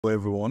Hello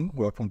everyone,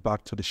 welcome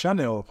back to the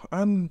channel,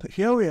 and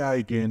here we are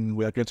again.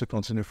 We are going to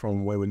continue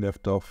from where we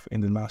left off in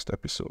the last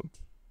episode.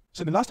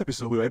 So in the last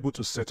episode, we were able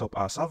to set up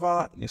our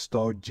server,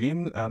 install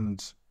Gin,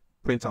 and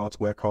print out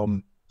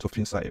welcome to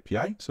Fintech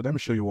API. So let me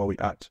show you what we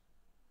had.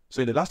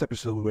 So in the last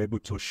episode, we were able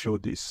to show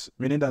this,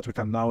 meaning that we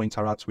can now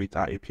interact with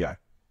our API.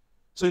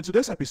 So in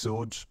today's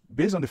episode,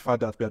 based on the fact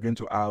that we are going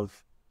to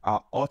have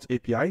our Auth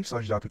API,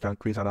 such that we can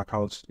create an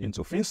account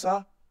into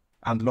Fintech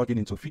and log in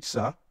into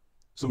Fintech,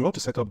 so we want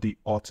to set up the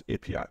Auth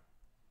API.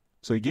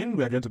 So again,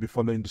 we are going to be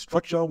following the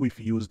structure we've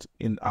used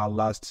in our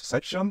last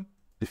section,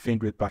 the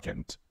Fintech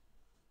backend.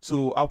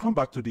 So I'll come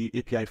back to the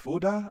API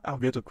folder. I'm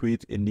going to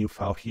create a new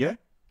file here,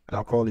 and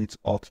I'll call it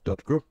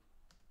auth.go.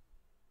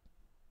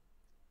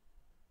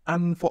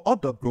 And for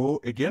auth.go,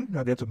 again, we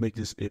are going to make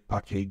this a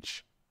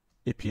package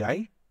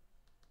API.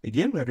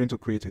 Again, we are going to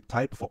create a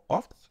type for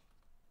auth.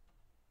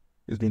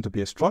 It's going to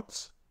be a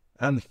struct.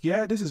 And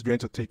here, this is going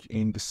to take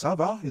in the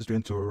server. It's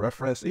going to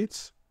reference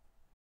it,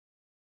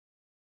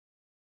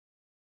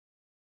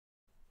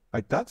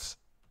 like that.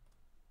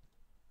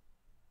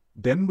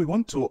 Then we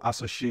want to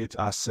associate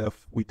ourselves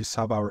with the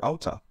server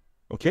router,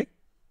 okay?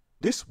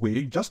 This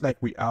way, just like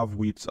we have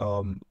with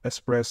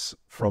Express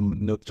from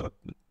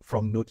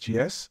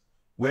Node.js,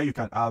 where you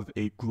can have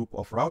a group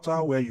of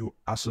router where you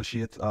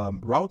associate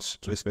routes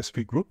to a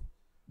specific group,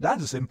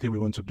 that's the same thing we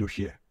want to do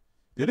here.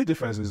 The only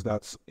difference is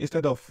that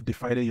instead of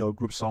defining your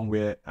group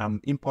somewhere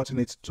and importing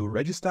it to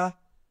register,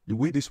 the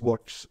way this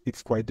works,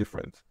 it's quite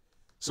different.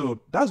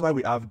 So that's why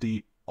we have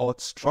the auth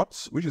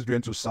struct, which is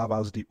going to serve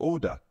as the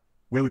order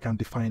where we can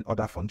define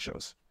other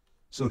functions.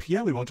 So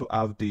here we want to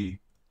have the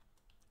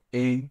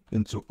A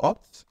into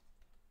auth,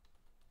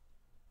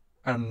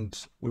 and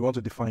we want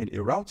to define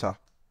a router.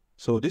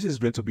 So this is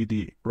going to be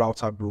the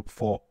router group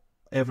for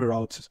every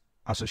route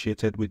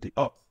associated with the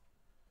auth.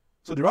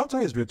 So the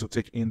router is going to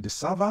take in the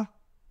server,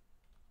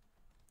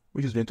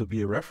 which is going to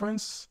be a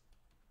reference.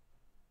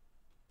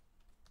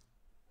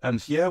 And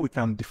here we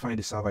can define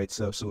the server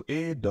itself. So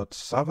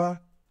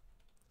a.server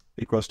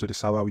equals to the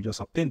server we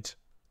just obtained.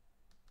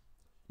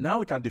 Now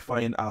we can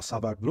define our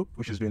server group,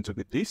 which is going to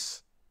be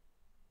this.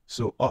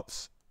 So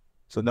auth.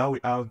 So now we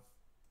have,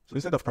 so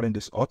instead of calling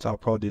this auth, I'll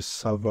call this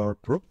server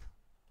group.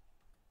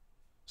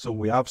 So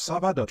we have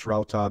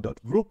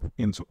server.router.group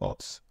into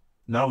auth.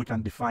 Now we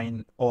can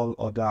define all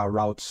other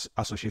routes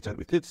associated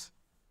with it.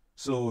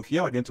 So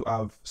here we're going to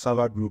have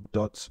server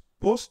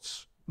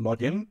group.post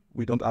login.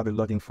 We don't have a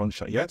login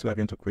function yet. We're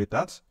going to create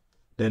that.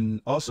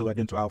 Then also we're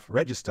going to have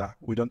register.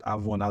 We don't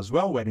have one as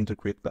well. We're going to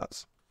create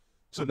that.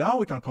 So now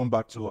we can come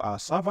back to our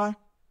server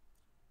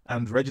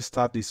and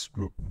register this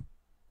group.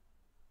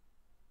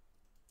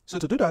 So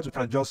to do that, we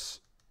can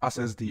just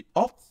access the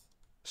auth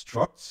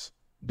struct,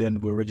 then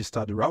we'll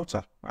register the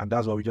router. And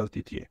that's what we just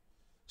did here.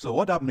 So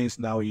what that means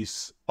now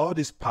is all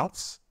these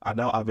paths are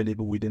now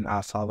available within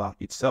our server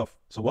itself.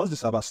 So once the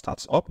server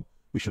starts up,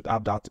 we should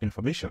have that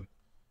information.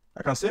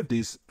 I can save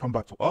this, come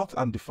back to auth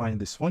and define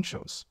these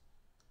functions.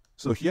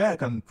 So here I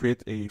can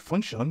create a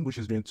function which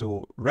is going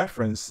to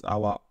reference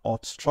our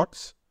auth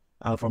struct.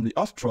 And from the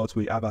auth struct,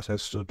 we have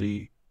access to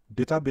the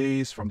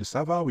database. From the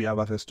server, we have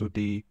access to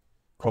the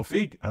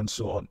config and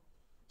so on.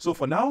 So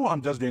for now,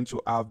 I'm just going to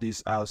have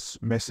this as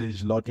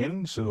message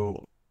login.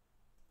 So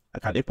I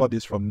can import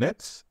this from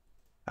net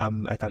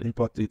and I can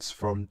import it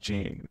from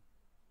Gin.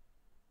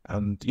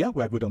 And yeah,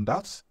 we're good on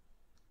that.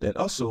 Then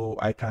also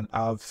I can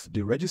have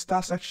the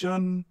register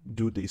section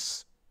do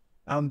this.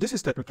 And this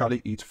is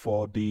technically it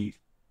for the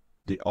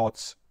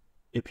Auth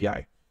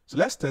API. So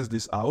let's test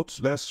this out.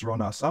 Let's run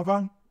our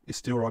server. It's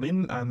still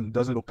running and it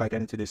doesn't look like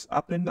anything is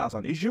happening as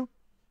an issue.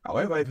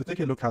 However, if you take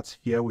a look at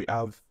here, we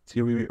have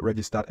 3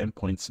 registered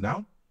endpoints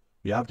now.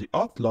 We have the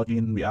auth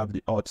login, we have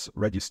the auth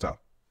register.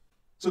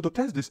 So to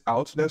test this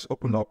out, let's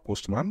open up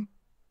Postman.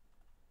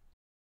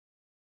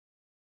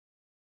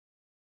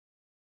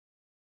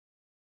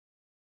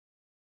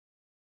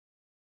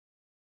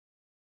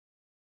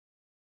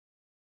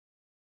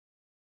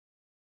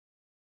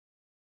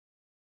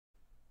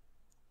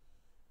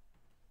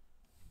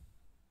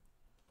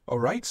 All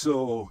right,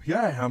 so here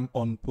I am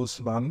on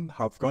Postman.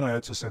 I've gone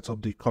ahead to set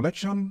up the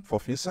connection for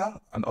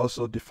Fintech and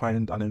also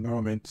defined an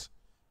environment.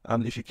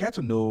 And if you care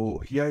to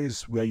know, here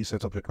is where you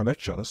set up your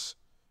connections.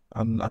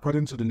 And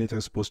according to the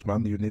latest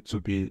Postman, you need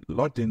to be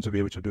logged in to be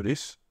able to do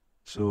this.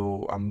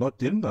 So I'm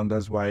logged in, and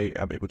that's why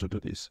I'm able to do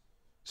this.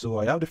 So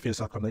I have the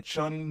Fintech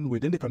connection.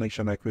 Within the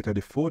connection, I created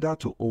a folder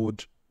to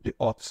hold the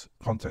auth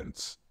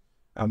contents.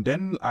 And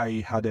then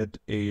I added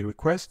a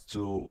request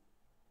to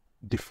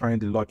define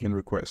the login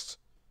request.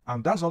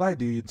 And that's all I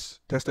did,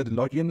 tested the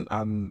login,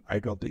 and I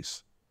got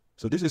this.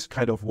 So this is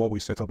kind of what we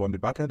set up on the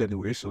backend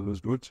anyway, so it was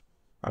good.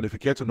 And if you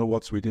care to know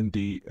what's within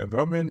the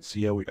environment,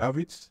 here we have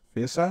it,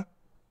 Fintech,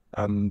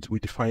 and we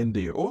define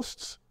the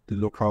host, the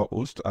local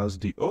host as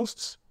the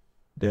hosts.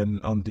 Then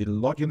on the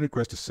login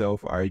request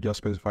itself, I just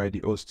specify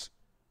the host.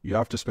 You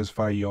have to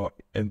specify your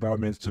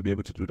environment to be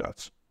able to do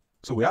that.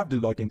 So we have the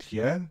login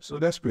here. So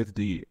let's create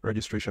the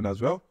registration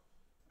as well.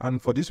 And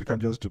for this, we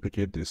can just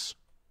duplicate this.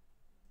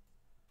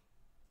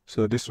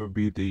 So this will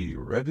be the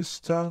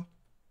register.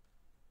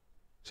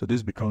 So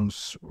this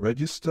becomes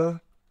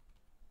register,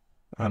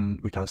 and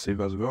we can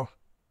save as well.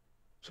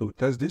 So we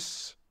test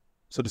this.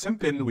 So the same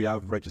thing, we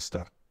have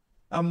register.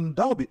 That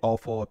will be all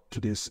for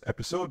today's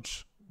episode.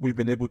 We've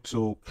been able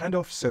to kind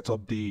of set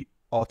up the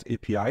Auth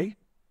API,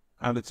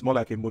 and it's more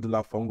like a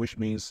modular form, which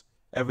means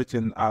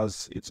everything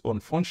has its own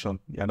function.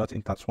 They are not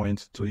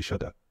intertwined to each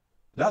other.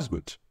 That's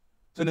good.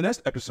 So in the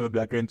next episode, we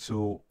are going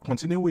to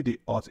continue with the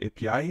Auth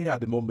API. At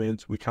the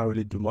moment, we can't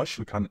really do much.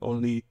 We can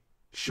only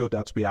show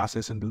that we are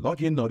accessing the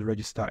login or the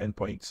register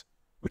endpoint.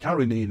 We can't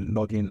really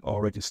log in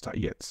or register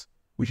yet,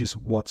 which is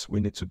what we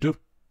need to do.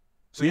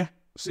 So yeah,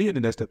 see you in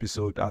the next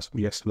episode as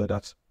we explore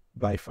that.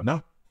 Bye for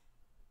now.